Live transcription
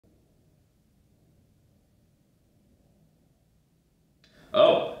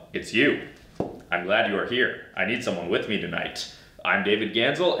it's you. I'm glad you are here. I need someone with me tonight. I'm David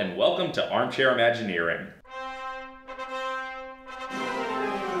Gansel, and welcome to Armchair Imagineering.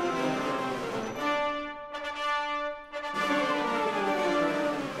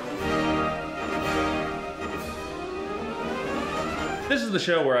 This is the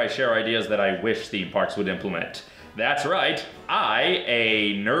show where I share ideas that I wish theme parks would implement. That's right, I,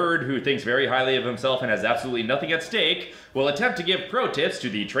 a nerd who thinks very highly of himself and has absolutely nothing at stake, will attempt to give pro tips to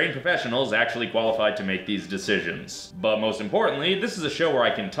the trained professionals actually qualified to make these decisions. But most importantly, this is a show where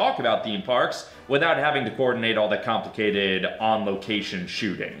I can talk about theme parks without having to coordinate all the complicated on-location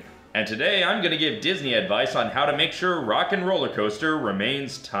shooting. And today I'm going to give Disney advice on how to make sure Rock and Roller Coaster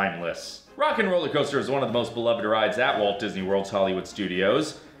remains timeless. Rock and Roller Coaster is one of the most beloved rides at Walt Disney World's Hollywood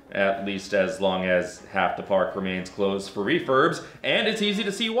Studios, at least as long as half the park remains closed for refurbs, and it's easy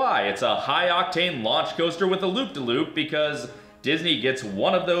to see why. It's a high-octane launch coaster with a loop-de-loop because Disney gets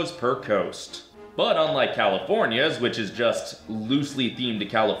one of those per coast. But unlike California's, which is just loosely themed to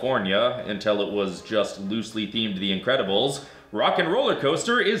California until it was just loosely themed to The Incredibles, Rock and Roller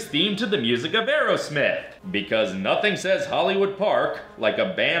Coaster is themed to the music of Aerosmith, because nothing says Hollywood Park like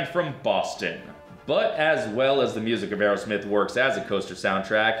a band from Boston. But as well as the music of Aerosmith works as a coaster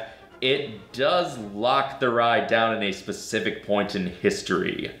soundtrack, it does lock the ride down in a specific point in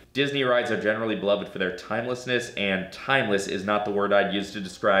history. Disney rides are generally beloved for their timelessness, and timeless is not the word I'd use to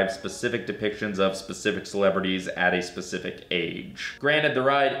describe specific depictions of specific celebrities at a specific age. Granted, the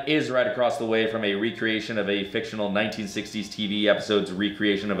ride is right across the way from a recreation of a fictional 1960s TV episode's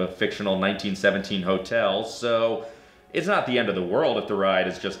recreation of a fictional 1917 hotel, so it's not the end of the world if the ride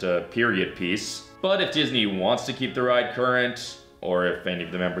is just a period piece. But if Disney wants to keep the ride current, or if any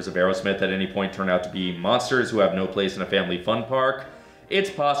of the members of Aerosmith at any point turn out to be monsters who have no place in a family fun park, it's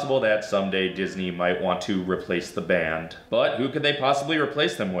possible that someday Disney might want to replace the band. But who could they possibly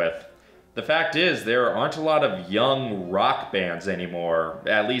replace them with? The fact is, there aren't a lot of young rock bands anymore,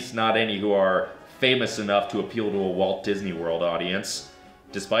 at least not any who are famous enough to appeal to a Walt Disney World audience.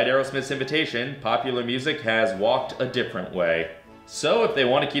 Despite Aerosmith's invitation, popular music has walked a different way. So if they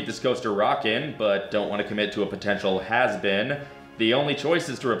want to keep this coaster rockin', but don't want to commit to a potential has-been, the only choice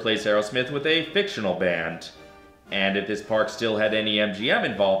is to replace Aerosmith with a fictional band. And if this park still had any MGM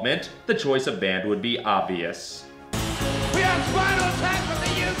involvement, the choice of band would be obvious. We have Spinal Tap from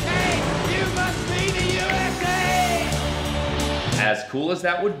the UK! You must be the USA! As cool as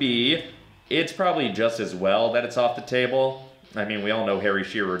that would be, it's probably just as well that it's off the table. I mean, we all know Harry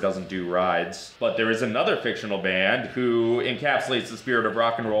Shearer doesn't do rides. But there is another fictional band who encapsulates the spirit of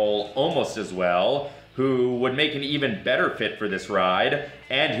rock and roll almost as well, who would make an even better fit for this ride,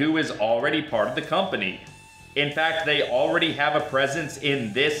 and who is already part of the company. In fact, they already have a presence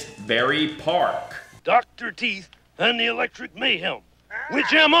in this very park. Dr. Teeth and the Electric Mayhem.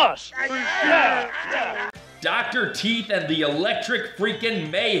 Which am us. Yeah. Dr. Teeth and the Electric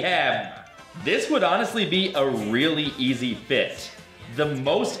freaking Mayhem. This would honestly be a really easy fit. The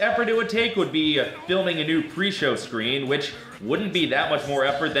most effort it would take would be filming a new pre-show screen, which wouldn't be that much more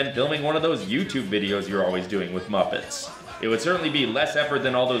effort than filming one of those YouTube videos you're always doing with Muppets. It would certainly be less effort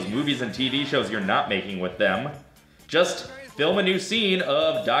than all those movies and TV shows you're not making with them. Just film a new scene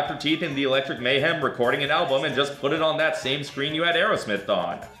of Dr. Teeth and the Electric Mayhem recording an album and just put it on that same screen you had Aerosmith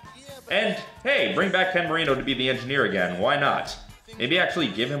on. And hey, bring back Ken Marino to be the engineer again, why not? Maybe actually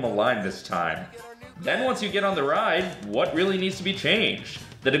give him a line this time. Then once you get on the ride, what really needs to be changed?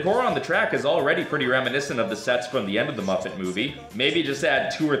 The decor on the track is already pretty reminiscent of the sets from the end of the Muppet movie. Maybe just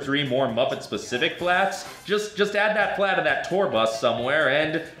add 2 or 3 more Muppet-specific flats. Just add that flat of that tour bus somewhere,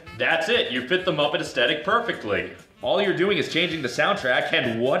 and that's it. You fit the Muppet aesthetic perfectly. All you're doing is changing the soundtrack,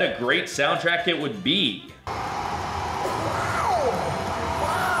 and what a great soundtrack it would be.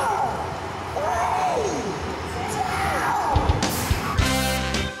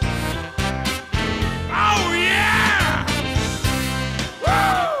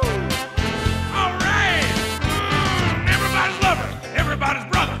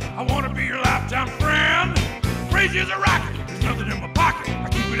 As a rocket, there's nothing in my pocket. I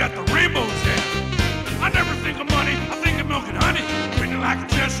keep it at the rainbow's end. I never think of money, I think of milk and honey. Treat it like a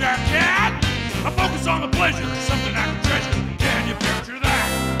Cheshire cat. I focus on the pleasure, something I can treasure. Can you picture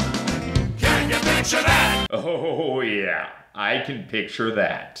that? Can you picture that? Oh yeah, I can picture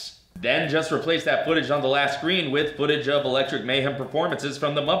that. Then just replace that footage on the last screen with footage of Electric Mayhem performances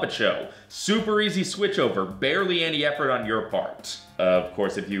from The Muppet Show. Super easy switchover, barely any effort on your part. Of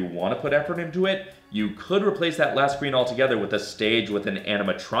course, if you want to put effort into it, you could replace that last screen altogether with a stage with an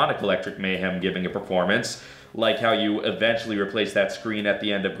animatronic Electric Mayhem giving a performance, like how you eventually replace that screen at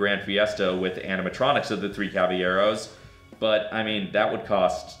the end of Grand Fiesta with animatronics of the Three Caballeros. but I mean, that would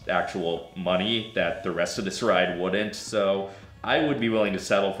cost actual money that the rest of this ride wouldn't, so I would be willing to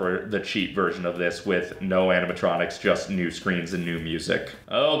settle for the cheap version of this with no animatronics, just new screens and new music.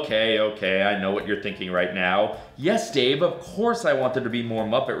 Okay, I know what you're thinking right now. Yes, Dave, of course I want there to be more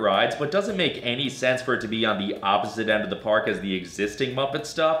Muppet rides, but does it make any sense for it to be on the opposite end of the park as the existing Muppet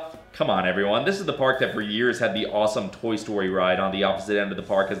stuff? Come on, everyone. This is the park that for years had the awesome Toy Story ride on the opposite end of the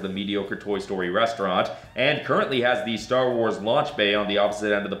park as the mediocre Toy Story restaurant, and currently has the Star Wars launch bay on the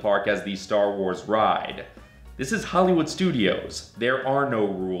opposite end of the park as the Star Wars ride. This is Hollywood Studios. There are no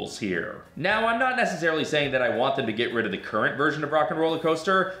rules here. Now, I'm not necessarily saying that I want them to get rid of the current version of Rock and Roller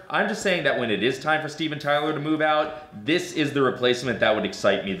Coaster. I'm just saying that when it is time for Steven Tyler to move out, this is the replacement that would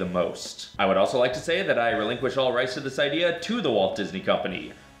excite me the most. I would also like to say that I relinquish all rights to this idea to the Walt Disney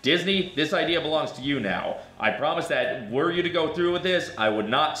Company. Disney, this idea belongs to you now. I promise that were you to go through with this, I would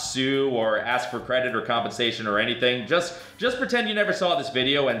not sue or ask for credit or compensation or anything. Just pretend you never saw this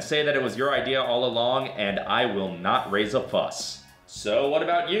video and say that it was your idea all along, and I will not raise a fuss. So what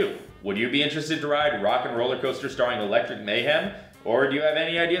about you? Would you be interested to ride Rock and Roller Coaster starring Electric Mayhem? Or do you have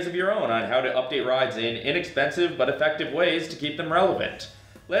any ideas of your own on how to update rides in inexpensive but effective ways to keep them relevant?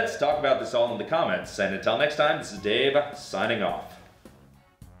 Let's talk about this all in the comments, and until next time, this is Dave, signing off.